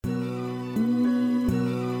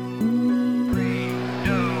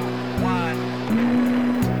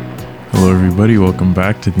everybody. Welcome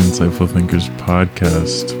back to the Insightful Thinkers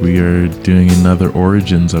podcast. We are doing another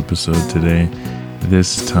Origins episode today,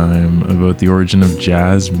 this time about the origin of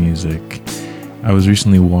jazz music. I was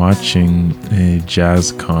recently watching a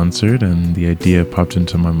jazz concert and the idea popped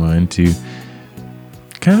into my mind to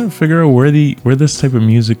kind of figure out where this type of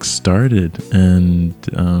music started. And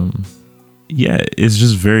it's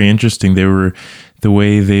just very interesting. The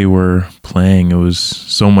way they were playing, it was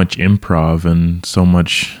so much improv and so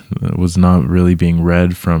much was not really being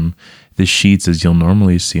read from the sheets as you'll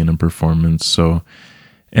normally see in a performance. And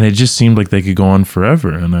it just seemed like they could go on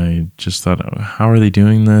forever. And I just thought, how are they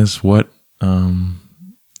doing this?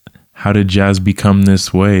 How did jazz become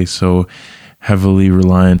this way? So heavily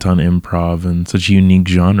reliant on improv and such a unique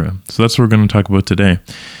genre. So that's what we're going to talk about today.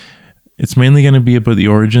 It's mainly going to be about the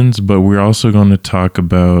origins, but we're also going to talk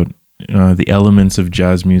about the elements of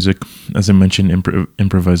jazz music, as I mentioned,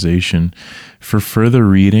 improvisation. For further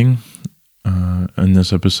reading in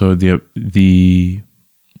this episode, the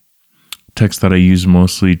text that I use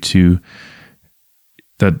mostly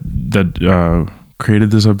that created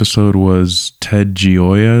this episode was Ted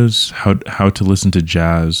Gioia's How to Listen to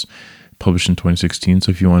Jazz, published in 2016.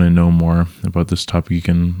 So if you want to know more about this topic, you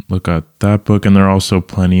can look at that book. And there are also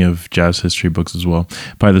plenty of jazz history books as well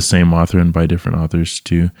by the same author and by different authors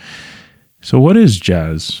too. So what is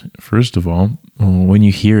jazz? First of all, when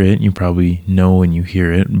you hear it, you probably know when you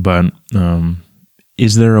hear it, but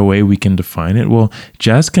is there a way we can define it? Well,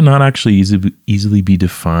 jazz cannot actually easily be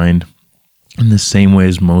defined in the same way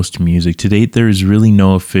as most music. To date, there is really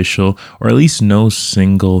no official, or at least no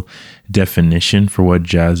single definition for what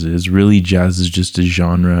jazz is. Really, jazz is just a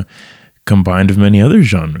genre combined of many other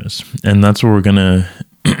genres. And that's what we're going to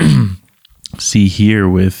see here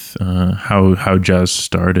with how jazz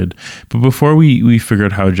started. But before we figure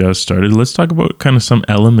out how jazz started, let's talk about kind of some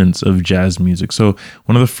elements of jazz music. So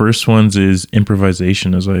one of the first ones is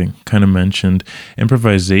improvisation, as I kind of mentioned.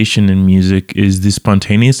 Improvisation in music is the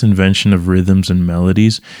spontaneous invention of rhythms and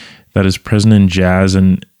melodies that is present in jazz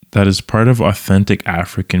and that is part of authentic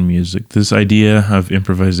African music. This idea of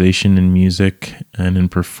improvisation in music and in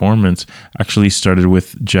performance actually started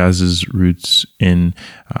with jazz's roots in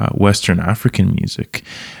Western African music.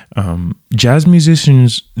 Jazz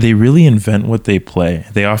musicians, they really invent what they play.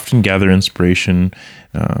 They often gather inspiration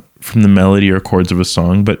from the melody or chords of a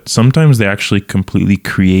song, but sometimes they actually completely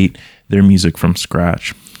create their music from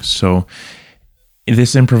scratch. So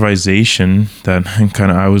this improvisation that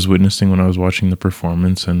kind of I was witnessing when I was watching the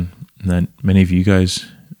performance, and that many of you guys,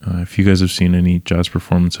 if you guys have seen any jazz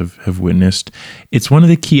performance, have witnessed, it's one of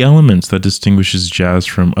the key elements that distinguishes jazz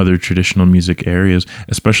from other traditional music areas,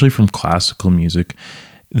 especially from classical music.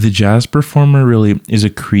 The jazz performer really is a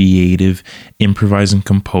creative, improvising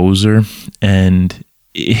composer, and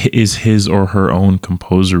is his or her own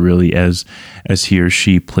composer really as he or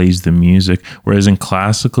she plays the music. Whereas in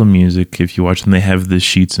classical music, if you watch them, they have the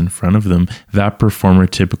sheets in front of them. That performer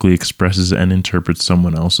typically expresses and interprets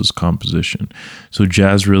someone else's composition. So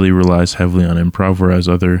jazz really relies heavily on improv, whereas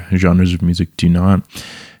other genres of music do not.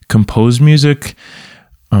 Composed music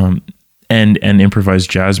and improvised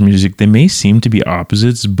jazz music, they may seem to be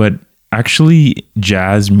opposites, but actually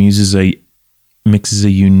jazz mixes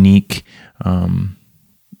a unique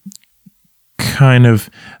kind of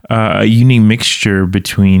a unique mixture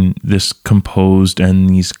between this composed and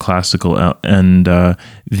these classical and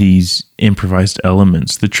these improvised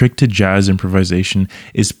elements. The trick to jazz improvisation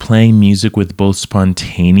is playing music with both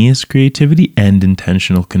spontaneous creativity and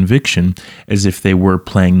intentional conviction, as if they were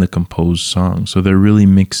playing the composed song. So they're really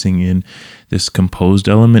mixing in this composed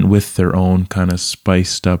element with their own kind of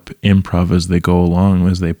spiced up improv as they go along,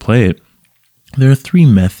 as they play it. There are three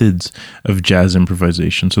methods of jazz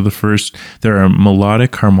improvisation. So the first, there are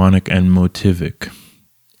melodic, harmonic, and motivic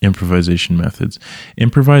improvisation methods.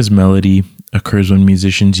 Improvised melody occurs when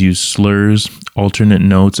musicians use slurs, alternate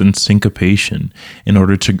notes, and syncopation in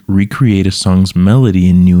order to recreate a song's melody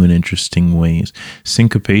in new and interesting ways.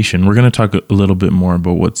 Syncopation, we're going to talk a little bit more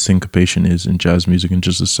about what syncopation is in jazz music in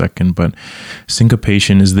just a second, but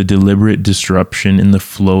syncopation is the deliberate disruption in the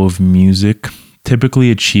flow of music, typically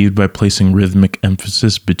achieved by placing rhythmic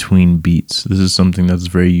emphasis between beats. This is something that's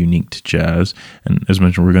very unique to jazz. And as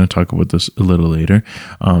mentioned, we're going to talk about this a little later.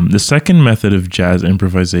 The second method of jazz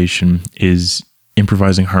improvisation is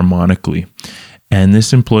improvising harmonically. And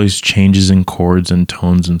this employs changes in chords and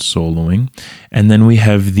tones and soloing. And then we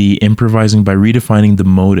have the improvising by redefining the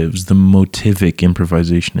motives, the motivic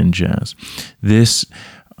improvisation in jazz. This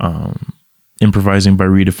improvising by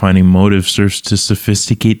redefining motives serves to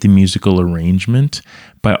sophisticate the musical arrangement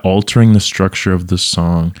by altering the structure of the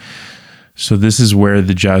song. So this is where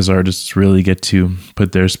the jazz artists really get to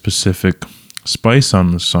put their specific spice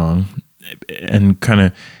on the song, and kind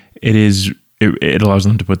of it allows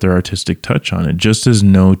them to put their artistic touch on it. Just as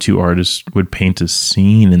no two artists would paint a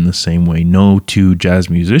scene in the same way, no two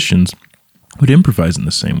jazz musicians would improvise in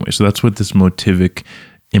the same way. So that's what this motivic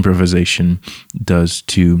improvisation does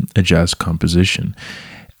to a jazz composition.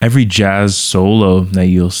 Every jazz solo that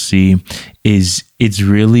you'll see it's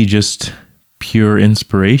really just pure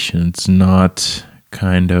inspiration. It's not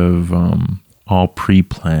kind of all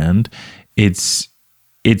pre-planned. It's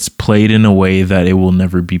played in a way that it will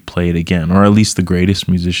never be played again, or at least the greatest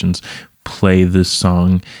musicians play this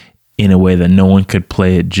song in a way that no one could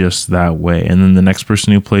play it just that way. And then the next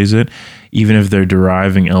person who plays it, even if they're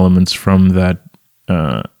deriving elements from that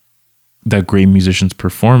great musician's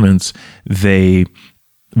performance, they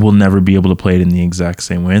will never be able to play it in the exact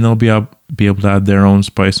same way, and they'll be able to add their own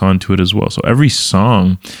spice onto it as well. So every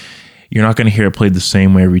song, you're not going to hear it played the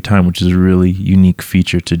same way every time, which is a really unique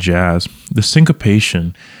feature to jazz. The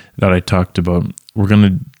syncopation that I talked about, we're going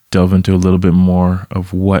to delve into a little bit more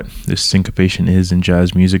of what this syncopation is in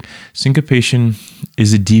jazz music. Syncopation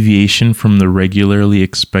is a deviation from the regularly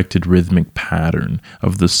expected rhythmic pattern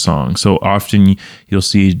of the song. So often you'll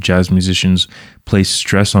see jazz musicians place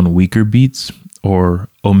stress on weaker beats or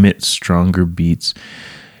omit stronger beats.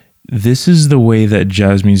 This is the way that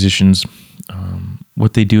jazz musicians,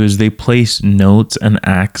 what they do is they place notes and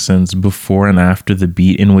accents before and after the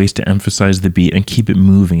beat in ways to emphasize the beat and keep it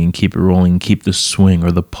moving and keep it rolling, keep the swing or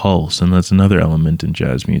the pulse. And that's another element in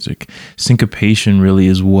jazz music. Syncopation really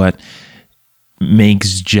is what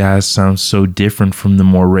makes jazz sound so different from the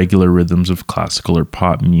more regular rhythms of classical or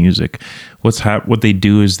pop music. What they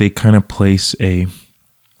do is they kind of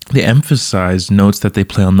they emphasize notes that they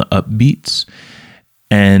play on the upbeats.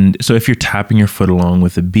 And so if you're tapping your foot along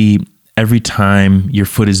with a beat, every time your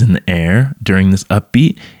foot is in the air during this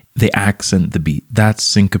upbeat, they accent the beat. That's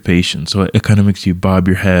syncopation. So it kind of makes you bob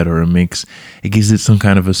your head, or it gives it some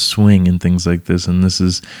kind of a swing and things like this. And this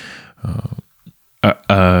is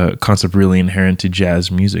a concept really inherent to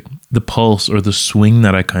jazz music. The pulse or the swing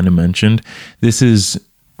that I kind of mentioned, this is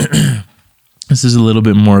a little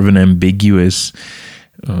bit more of an ambiguous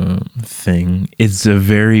thing. It's a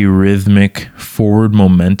very rhythmic forward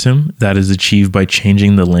momentum that is achieved by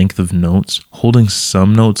changing the length of notes, holding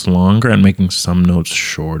some notes longer and making some notes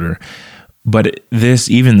shorter. But this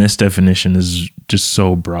definition is just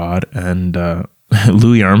so broad. And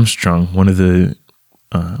Louis Armstrong, one of the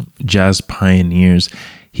jazz pioneers,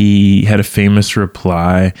 he had a famous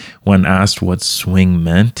reply when asked what swing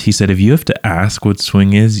meant. He said, if you have to ask what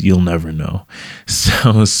swing is, you'll never know.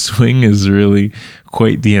 So swing is really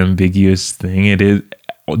quite the ambiguous thing. It is.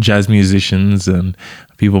 Jazz musicians and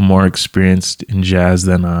people more experienced in jazz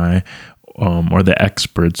than I, or the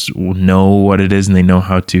experts, will know what it is and they know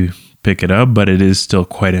how to pick it up, but it is still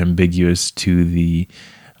quite ambiguous to the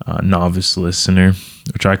novice listener,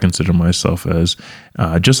 which I consider myself as.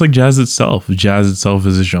 Just like jazz itself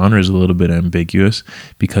as a genre is a little bit ambiguous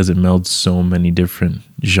because it melds so many different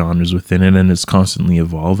genres within it and it's constantly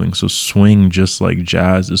evolving. So swing, just like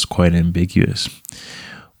jazz, is quite ambiguous.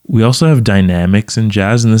 We also have dynamics in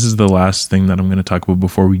jazz, and this is the last thing that I'm going to talk about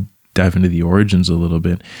before we dive into the origins a little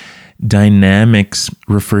bit. Dynamics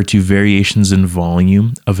refer to variations in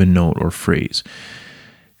volume of a note or phrase.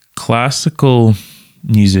 Classical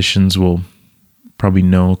musicians will probably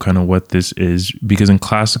know kind of what this is, because in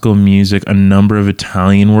classical music, a number of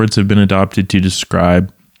Italian words have been adopted to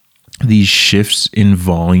describe these shifts in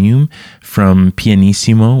volume from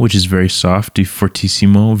pianissimo, which is very soft, to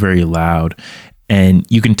fortissimo, very loud. And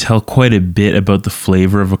you can tell quite a bit about the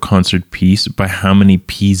flavor of a concert piece by how many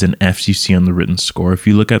P's and F's you see on the written score. If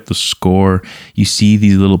you look at the score, you see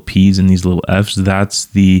these little P's and these little F's.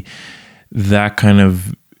 That kind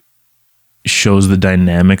of shows the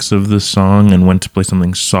dynamics of the song and when to play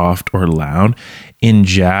something soft or loud. In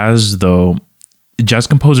jazz, though, jazz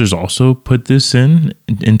composers also put this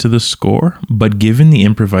into the score, but given the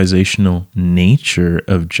improvisational nature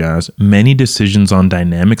of jazz, many decisions on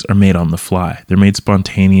dynamics are made on the fly. They're made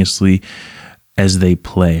spontaneously as they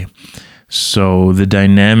play. So the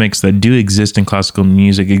dynamics that do exist in classical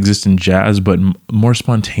music exist in jazz, but more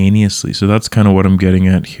spontaneously. So that's kind of what I'm getting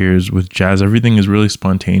at here is with jazz, everything is really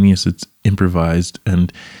spontaneous. It's improvised,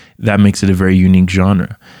 and that makes it a very unique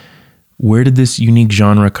genre. Where did this unique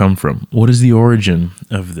genre come from? What is the origin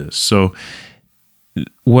of this? So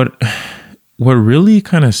what really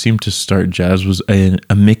kind of seemed to start jazz was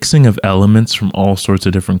a mixing of elements from all sorts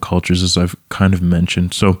of different cultures, as I've kind of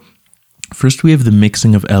mentioned. So first, we have the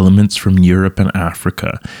mixing of elements from Europe and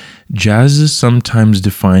Africa. Jazz is sometimes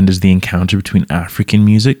defined as the encounter between African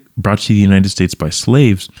music brought to the United States by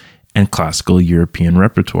slaves and classical European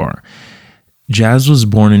repertoire. Jazz was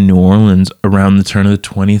born in New Orleans around the turn of the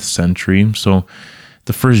 20th century. So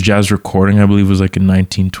the first jazz recording, I believe, was like in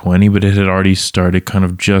 1920, but it had already started kind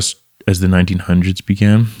of just as the 1900s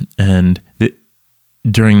began. And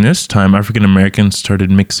during this time, African Americans started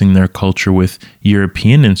mixing their culture with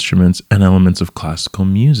European instruments and elements of classical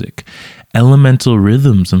music, elemental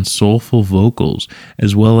rhythms and soulful vocals,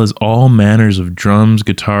 as well as all manners of drums,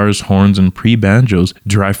 guitars, horns, and pre-banjos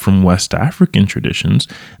derived from West African traditions,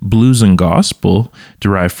 blues and gospel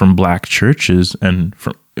derived from black churches and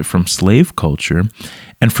from slave culture,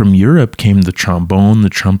 and from Europe came the trombone, the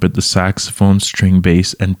trumpet, the saxophone, string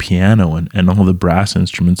bass, and piano, and all the brass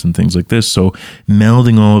instruments and things like this. So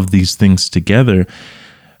melding all of these things together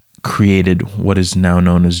created what is now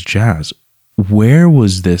known as jazz. Where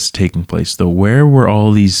was this taking place, though? Where were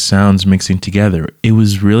all these sounds mixing together? It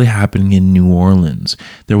was really happening in New Orleans.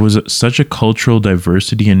 There was such a cultural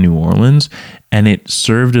diversity in New Orleans, and it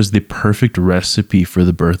served as the perfect recipe for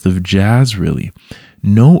the birth of jazz, really.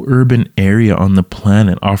 No urban area on the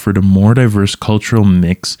planet offered a more diverse cultural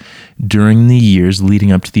mix during the years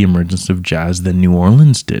leading up to the emergence of jazz than New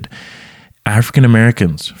Orleans did. African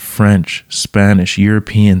Americans, French, Spanish,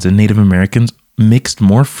 Europeans, and Native Americans mixed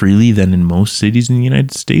more freely than in most cities in the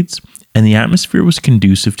United States, and the atmosphere was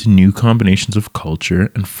conducive to new combinations of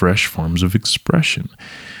culture and fresh forms of expression.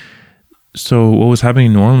 So what was happening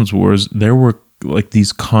in New Orleans was there were like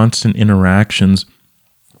these constant interactions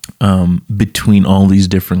between all these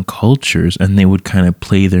different cultures, and they would kind of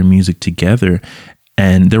play their music together.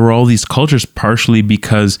 And there were all these cultures partially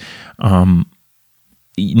because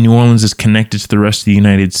New Orleans is connected to the rest of the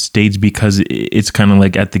United States because it's kind of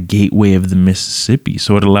like at the gateway of the Mississippi.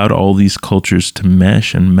 So it allowed all these cultures to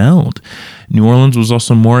mesh and meld. New Orleans was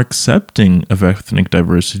also more accepting of ethnic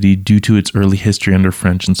diversity due to its early history under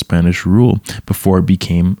French and Spanish rule before it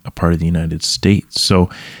became a part of the United States. So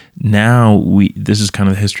now this is kind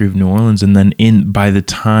of the history of New Orleans. And then by the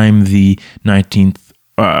time the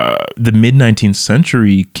mid-19th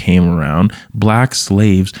century came around, black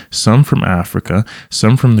slaves, some from Africa,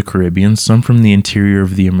 some from the Caribbean, some from the interior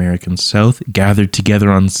of the American South, gathered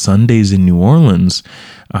together on Sundays in New Orleans,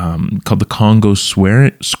 called the Congo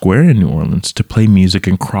Square in New Orleans, to play music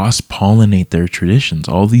and cross-pollinate their traditions.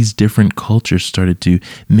 All these different cultures started to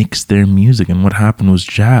mix their music, and what happened was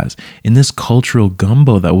jazz. In this cultural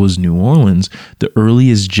gumbo that was New Orleans, the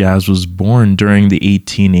earliest jazz was born during the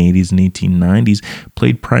 1880s and 1890s,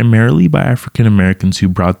 played primarily by African Americans who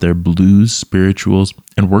brought their blues, spirituals,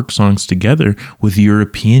 and work songs together with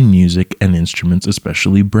European music and instruments,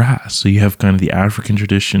 especially brass. So you have kind of the African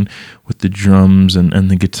tradition with the drums and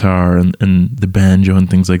the guitar and the banjo and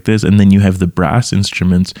things like this. And then you have the brass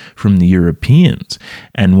instruments from the Europeans.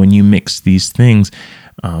 And when you mix these things,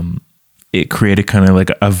 it created kind of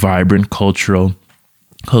like a vibrant cultural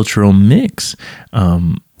mix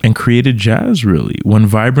and created jazz, really. When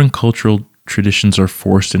vibrant cultural traditions are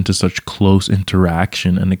forced into such close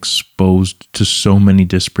interaction and exposed to so many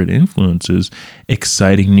disparate influences,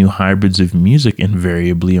 exciting new hybrids of music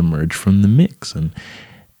invariably emerge from the mix. And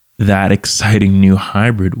that exciting new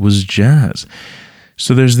hybrid was jazz.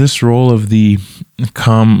 So there's this role of the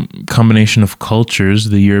combination of cultures,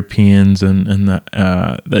 the Europeans and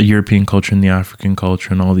the European culture and the African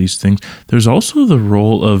culture and all these things. There's also the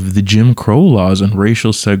role of the Jim Crow laws and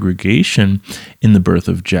racial segregation in the birth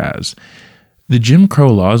of jazz. The Jim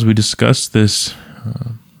Crow laws, we discussed this,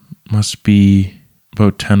 must be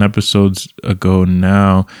about 10 episodes ago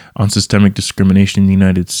now, on systemic discrimination in the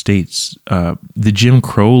United States. The Jim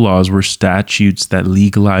Crow laws were statutes that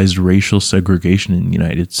legalized racial segregation in the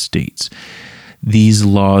United States. These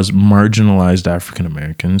laws marginalized African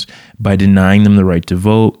Americans by denying them the right to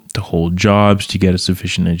vote, to hold jobs, to get a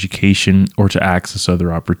sufficient education, or to access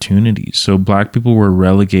other opportunities. So black people were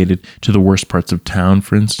relegated to the worst parts of town,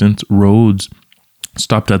 for instance. Roads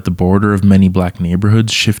stopped at the border of many black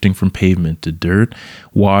neighborhoods, shifting from pavement to dirt.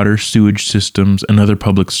 Water, sewage systems, and other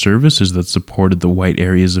public services that supported the white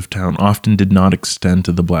areas of town often did not extend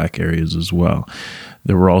to the black areas as well.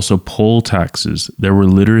 There were also poll taxes, there were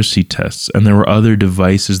literacy tests, and there were other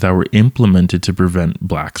devices that were implemented to prevent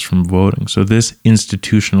blacks from voting. So this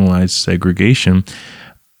institutionalized segregation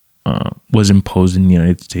was imposed in the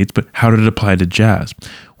United States, but how did it apply to jazz?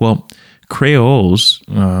 Well, Creoles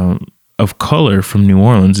of color from New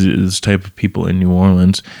Orleans, this type of people in New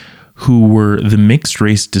Orleans, who were the mixed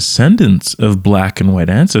race descendants of black and white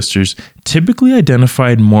ancestors, typically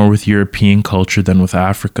identified more with European culture than with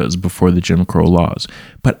Africa's before the Jim Crow laws.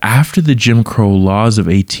 But after the Jim Crow laws of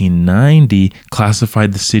 1890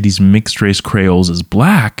 classified the city's mixed-race Creoles as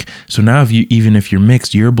black, so now even if you're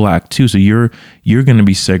mixed, you're black too, so you're going to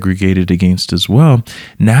be segregated against as well.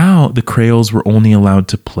 Now the Creoles were only allowed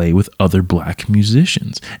to play with other black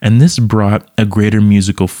musicians, and this brought a greater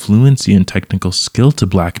musical fluency and technical skill to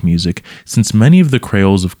black music, since many of the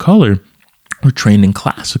Creoles of color were trained in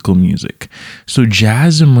classical music. So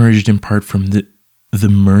jazz emerged in part from the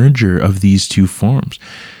merger of these two forms.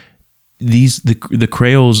 The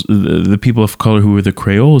Creoles, the people of color who were the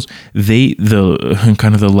Creoles, the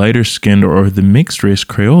kind of the lighter skinned or the mixed race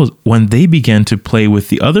Creoles, when they began to play with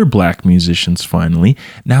the other black musicians finally,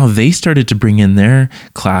 now they started to bring in their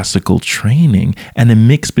classical training and a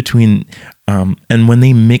mix between and when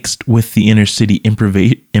they mixed with the inner city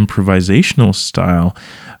improvisational style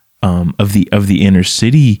of the inner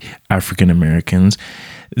city African Americans,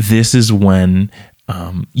 this is when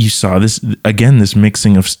you saw this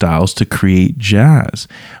mixing of styles to create jazz.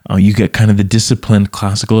 You get kind of the disciplined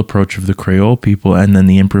classical approach of the Creole people, and then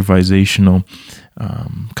the improvisational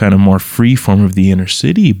kind of more free form of the inner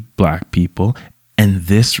city black people. And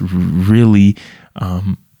this really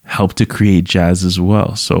helped to create jazz as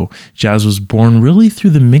well. So jazz was born really through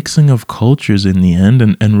the mixing of cultures in the end,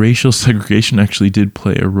 and racial segregation actually did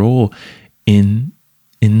play a role in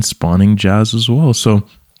spawning jazz as well. So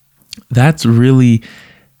that's really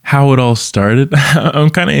how it all started. I'm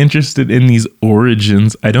kind of interested in these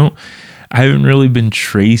origins. I haven't really been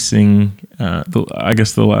tracing the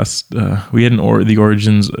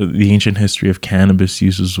origins of the ancient history of cannabis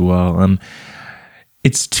use as well, and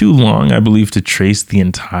it's too long, I believe, to trace the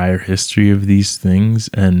entire history of these things.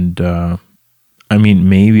 And I mean,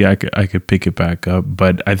 maybe I could pick it back up,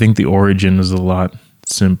 but I think the origin is a lot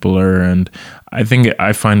simpler, and I think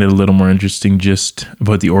I find it a little more interesting just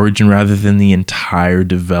about the origin rather than the entire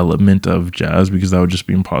development of jazz, because that would just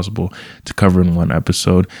be impossible to cover in one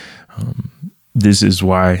episode. This is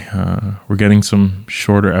why we're getting some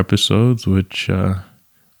shorter episodes, which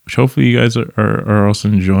hopefully you guys are also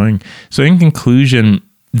enjoying. So in conclusion,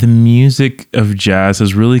 the music of jazz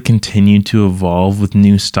has really continued to evolve with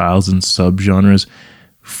new styles and subgenres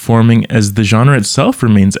forming as the genre itself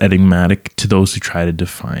remains enigmatic to those who try to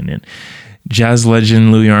define it. Jazz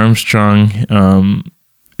legend Louis Armstrong,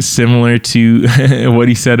 similar to what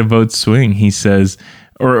he said about swing, he says,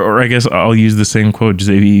 or I guess I'll use the same quote,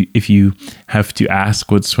 just if you have to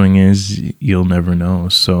ask what swing is, you'll never know.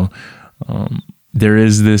 So there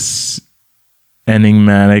is this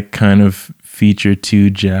enigmatic kind of feature to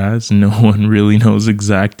jazz. No one really knows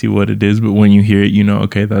exactly what it is, but when you hear it, you know,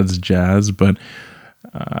 okay, that's jazz. But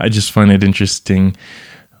I just find it interesting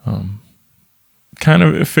kind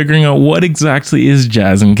of figuring out what exactly is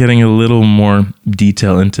jazz and getting a little more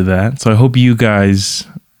detail into that. So I hope you guys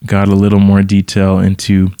got a little more detail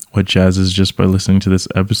into what jazz is just by listening to this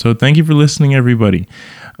episode. Thank you for listening, everybody.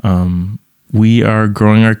 We are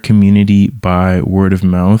growing our community by word of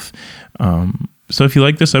mouth. So if you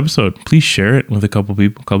like this episode, please share it with a couple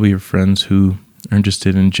people, a couple of your friends who are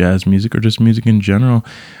interested in jazz music or just music in general.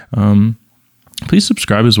 Please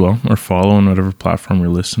subscribe as well, or follow on whatever platform you're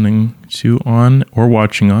listening to on or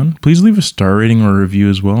watching on. Please leave a star rating or a review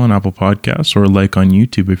as well on Apple Podcasts, or a like on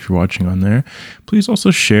YouTube if you're watching on there. Please also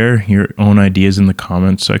share your own ideas in the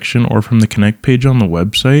comments section or from the Connect page on the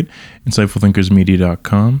website,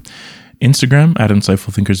 insightfulthinkersmedia.com. Instagram at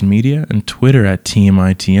Insightful Thinkers Media, and Twitter at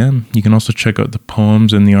TMITM. You can also check out the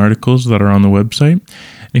poems and the articles that are on the website.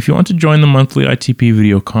 And if you want to join the monthly ITP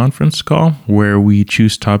video conference call, where we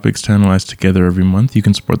choose topics to analyze together every month, you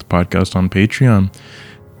can support the podcast on Patreon.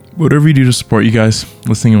 Whatever you do to support you guys,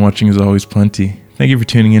 listening and watching is always plenty. Thank you for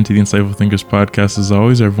tuning in to the Insightful Thinkers podcast. As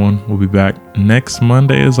always, everyone, we'll be back next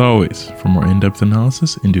Monday, as always, for more in-depth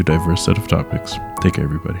analysis into a diverse set of topics. Take care,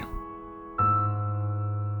 everybody.